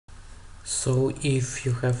So if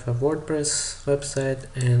you have a WordPress website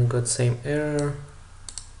and got same error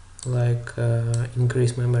like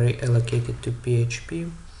increase memory allocated to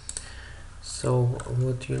PHP, so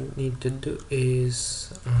what you need to do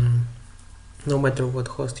is no matter what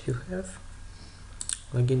host you have,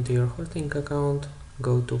 log into your hosting account,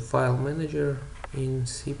 go to File Manager in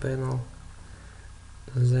cPanel,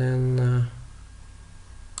 then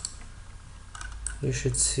you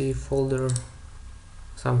should see folder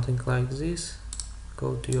something like this.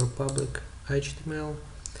 Go to your public HTML,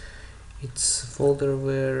 it's folder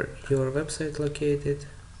where your website located,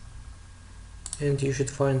 and you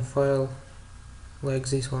should find file like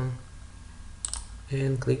this one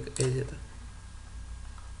and click edit.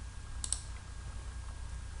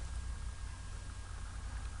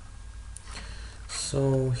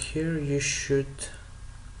 So here you should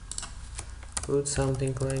put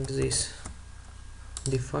something like this: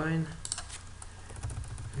 define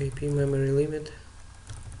wp memory limit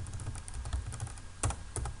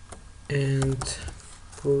and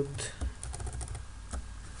put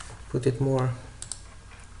it more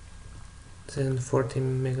than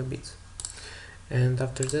 14 megabits, and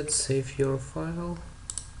after that save your file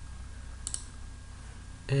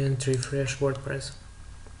and refresh WordPress.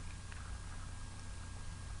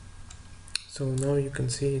 So now you can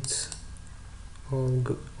see it's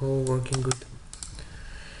all working good.